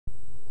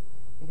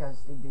guys,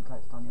 Steve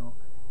Ducats Daniel,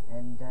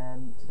 and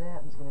today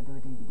I'm just going to do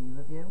a DVD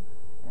review.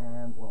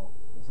 Well,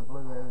 it's a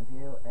Blu-ray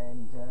review,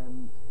 and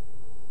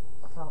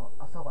I felt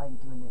like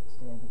doing it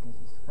today because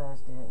it's the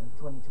first day of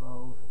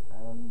 2012,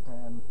 and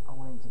I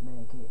wanted to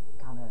make it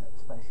kind of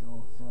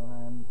special. So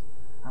I'm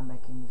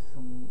making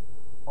some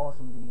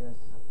awesome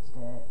videos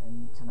today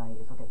and tonight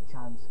if I get the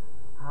chance.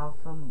 Half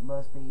of them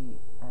mostly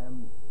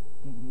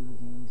DVD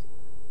reviews,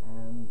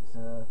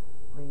 so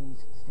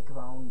please stick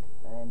around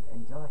and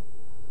enjoy.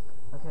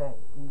 Okay,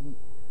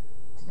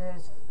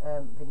 today's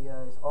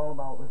video is all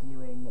about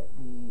reviewing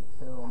the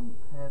film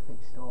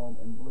Perfect Storm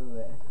in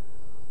Blu-ray.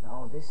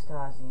 Now, this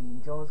stars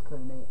in George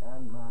Clooney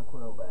and Mark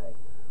Wahlberg.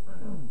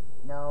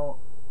 Now,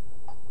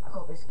 I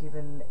got this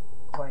given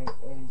quite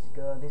ages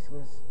ago. This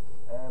was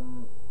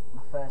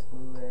my first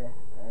Blu-ray,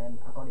 and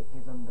I got it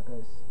given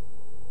because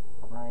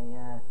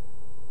my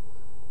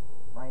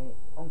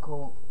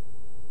uncle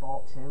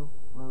bought two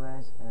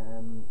Blu-rays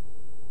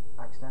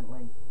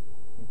accidentally.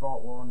 He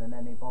bought one and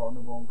then he bought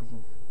another one because he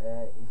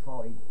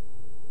thought he'd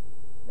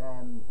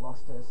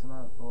lost it or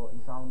something, but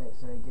he found it,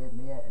 so he gave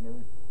me it, and it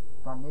was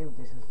brand new.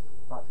 This was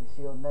factory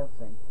sealed and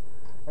everything.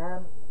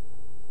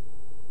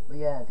 But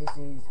yeah, this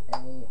is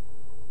an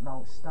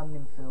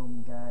outstanding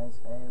film, guys.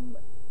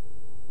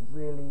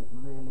 Really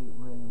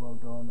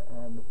well done.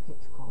 The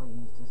picture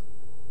quality is just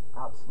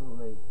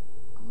absolutely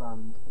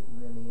grand. It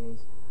really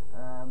is.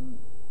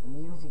 The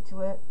music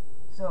to it,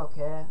 it's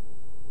okay.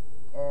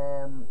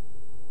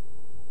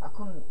 I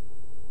couldn't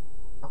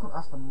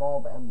ask for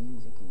more better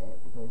music in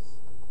it because,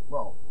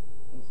 well,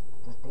 it's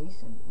just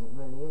decent. It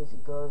really is.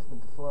 It goes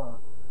with the flow.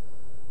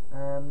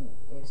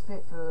 It's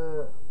fit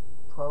for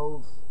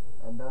 12s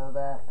and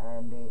over,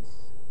 and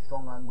it's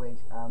strong language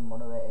and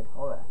moderated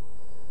horror.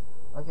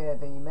 Okay,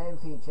 the main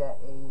feature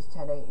is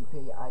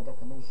 1080p high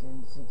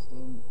definition,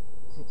 16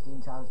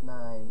 times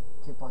 9,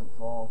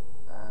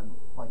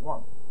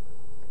 2.4.1,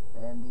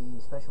 and the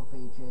special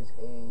features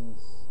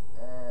is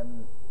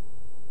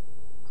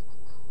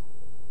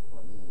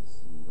let me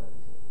see, where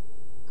is it?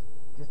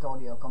 Just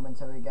audio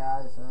commentary,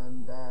 guys,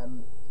 and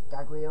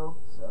gag reel,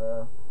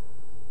 so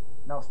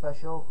not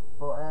special,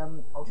 but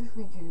I'll just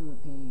read you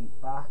the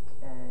back,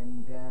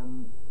 and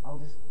I'll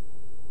just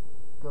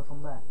go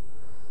from there.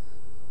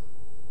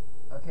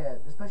 Okay,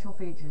 the special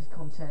features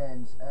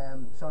contains,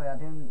 sorry, I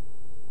didn't,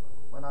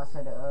 when I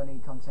said it only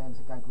contains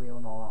a gag reel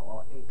and all that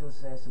lot, it does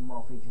say some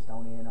more features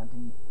down here, and I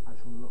didn't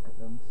actually look at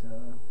them,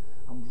 so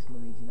I'm just going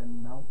to read you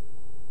them now.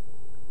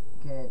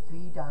 Okay,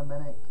 3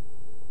 dynamic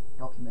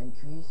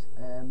documentaries,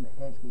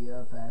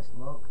 HBO First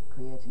Look,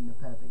 Creating the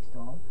Perfect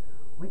Storm,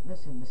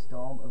 Witnessing the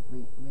Storm, of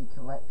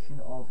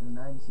recollection of the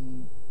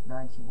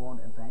 1991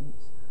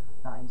 events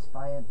that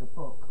inspired the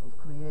book of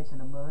Creating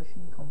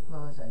Emotion,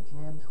 composer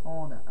James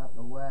Horner at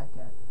The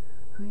Worker,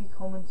 3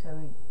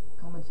 commentaries,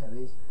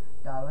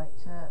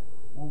 director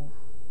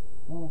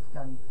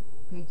Wolfgang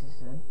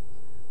Petersen,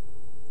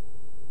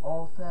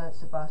 author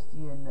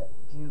Sebastian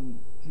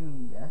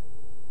Junger,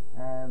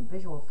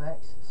 visual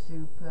effects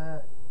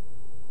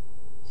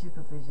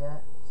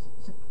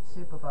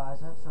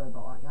supervisor, sorry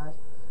about that,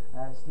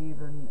 guys,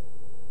 Stephen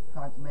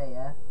Frank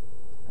Meyer,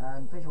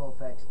 and visual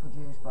effects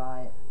produced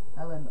by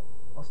Helen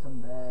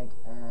Ostenberg,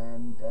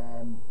 and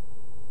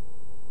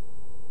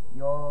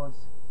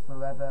Yours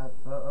Forever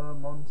photo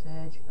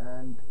montage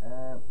and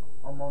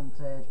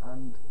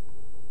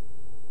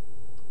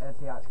a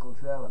theatrical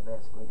trailer,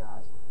 basically,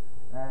 guys.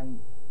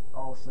 And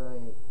also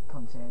it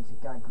contains a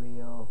gag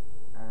reel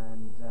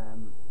and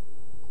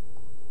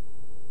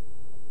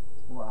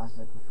what I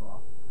said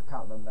before, I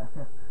can't remember.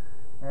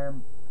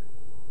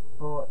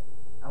 But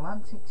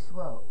Atlantic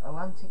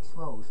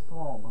swells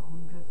form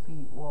 100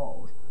 feet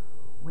walls,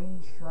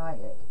 wind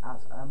strike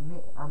at a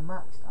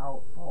maxed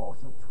out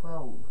force of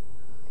 12.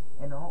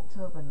 In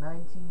October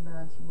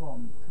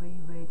 1991, 3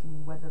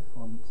 raging weather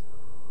fronts,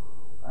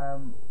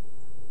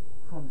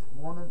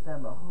 one of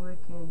them a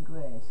Hurricane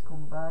Grace,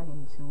 combined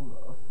into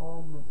a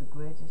form of the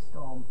greatest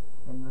storm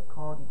in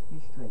recorded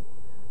history.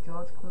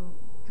 George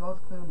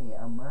Clooney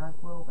and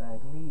Mark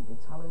Wahlberg lead the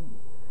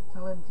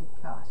talented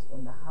cast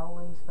in the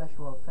howling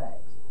special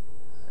effects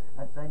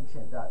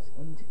adventure that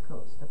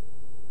intercuts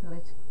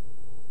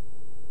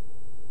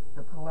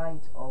the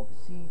plight of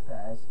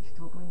seafarers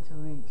struggling to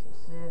reach a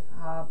safe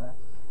harbour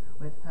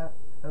with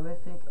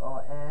horrific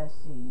or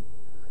air-sea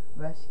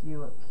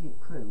rescue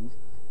crews.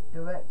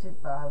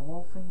 Directed by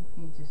Wolfgang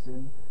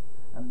Petersen,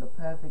 and The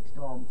Perfect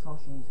Storm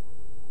tosses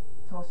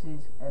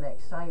an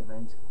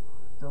excitement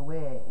the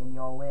way in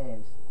your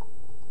waves.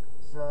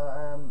 So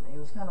it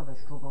was kind of a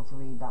struggle to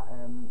read that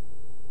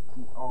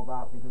all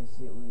that, because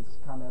it was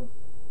kind of,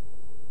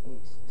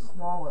 it's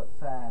small at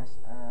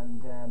first,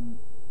 and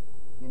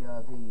you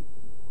know,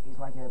 it's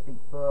like a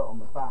big boat on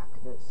the back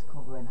that's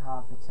covering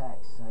half the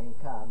text, so you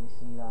can't really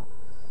see that.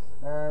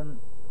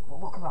 But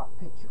look at that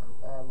picture,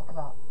 look at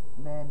that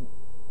main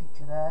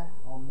picture there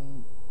on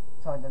the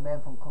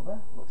main front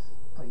cover, looks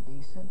pretty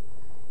decent.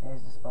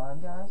 Here's the spine,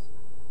 guys.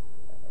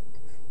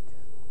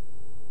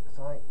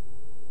 Sorry,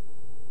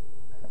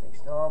 Perfect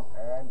Storm,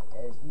 and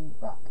here's the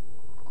back.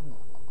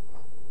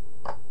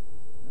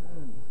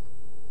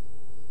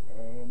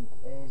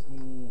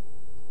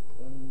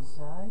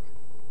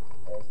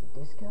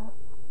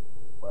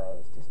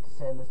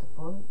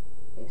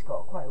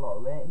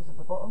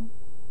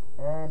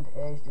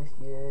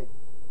 few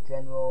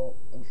general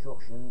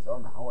instructions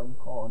on how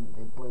important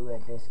the Blu-ray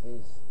disc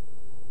is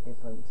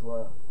different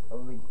to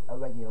a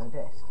regular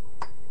disc.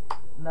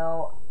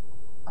 Now,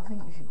 I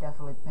think you should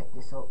definitely pick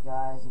this up,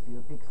 guys, if you're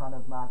a big fan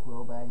of Mark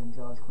Wahlberg and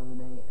George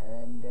Clooney,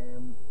 and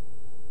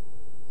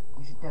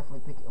you should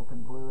definitely pick it up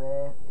in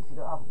Blu-ray. If you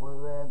don't have a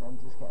Blu-ray, then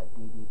just get a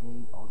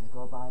DVD or just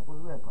go buy a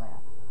Blu-ray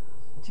player.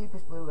 The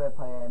cheapest Blu-ray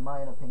player, in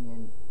my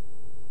opinion,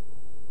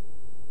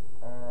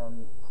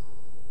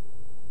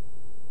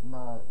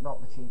 no,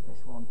 not the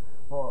cheapest one,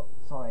 but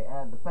sorry,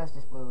 the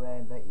bestest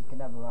Blu-ray that you can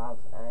ever have,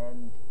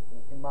 and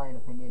in my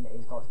opinion,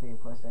 it's got to be a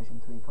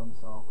PlayStation 3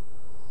 console.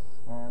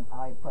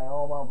 I play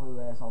all my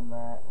Blu-rays on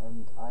there,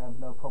 and I have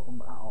no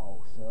problem at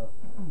all. So,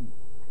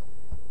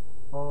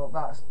 but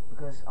that's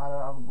because I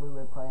don't have a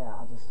Blu-ray player.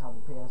 I just have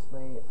a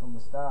PS3 from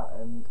the start,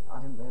 and I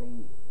didn't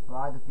really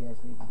buy the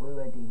PS3 for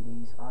Blu-ray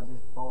DVDs. I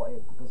just bought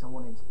it because I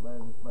wanted to play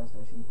with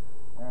PlayStation.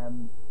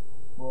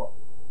 But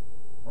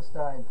I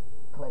started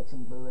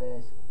collecting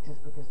Blu-rays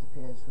just because the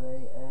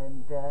PS3,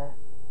 and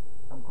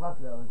I'm glad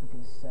really,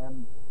 because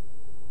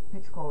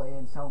picture quality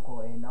and sound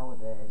quality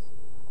nowadays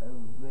are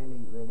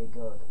really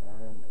good,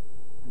 and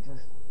they're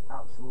just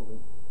absolutely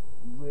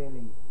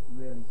really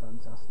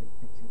fantastic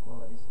picture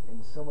qualities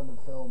in some of the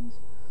films.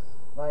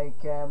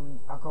 Like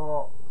I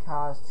got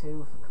Cars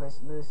 2 for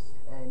Christmas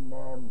in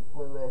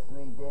Blu-ray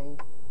 3D.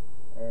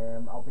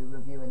 I'll be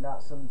reviewing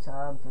that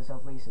sometime because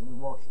I've recently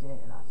watched it,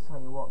 and I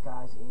tell you what,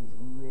 guys, it is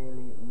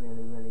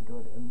really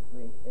good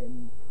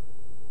in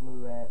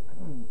Blu-ray.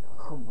 I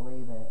couldn't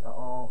believe it at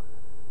all.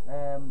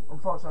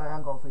 Unfortunately, I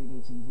haven't got a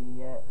 3D TV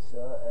yet, so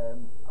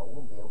I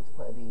won't be able to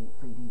play the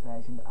 3D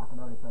version. I can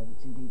only play the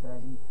 2D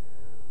version.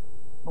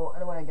 But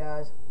anyway,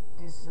 guys,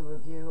 this is a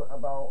review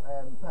about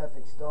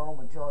Perfect Storm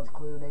with George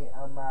Clooney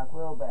and Mark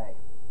Wahlberg.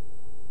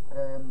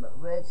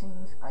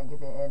 Ratings, I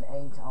give it an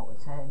 8 out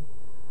of 10.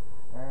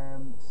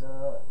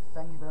 So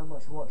thank you very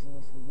much for watching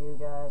this review,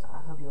 guys.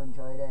 I hope you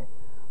enjoyed it.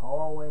 I'll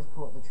always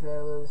put the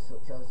trailers,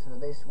 such as for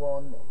this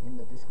one, in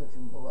the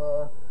description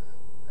below,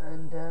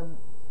 and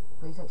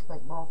please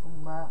expect more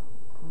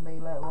from me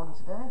later on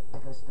today,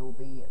 because there will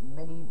be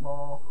many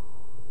more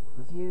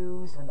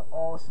reviews and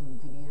awesome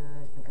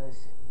videos,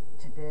 because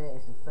today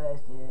is the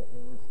first day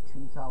of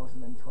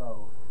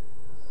 2012.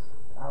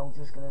 I'm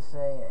just going to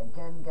say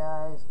again,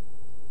 guys,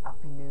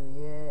 Happy New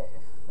Year.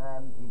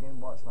 If you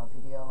didn't watch my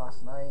video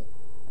last night,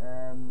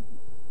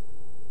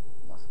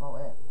 that's about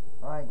it.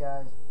 Alright,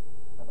 guys.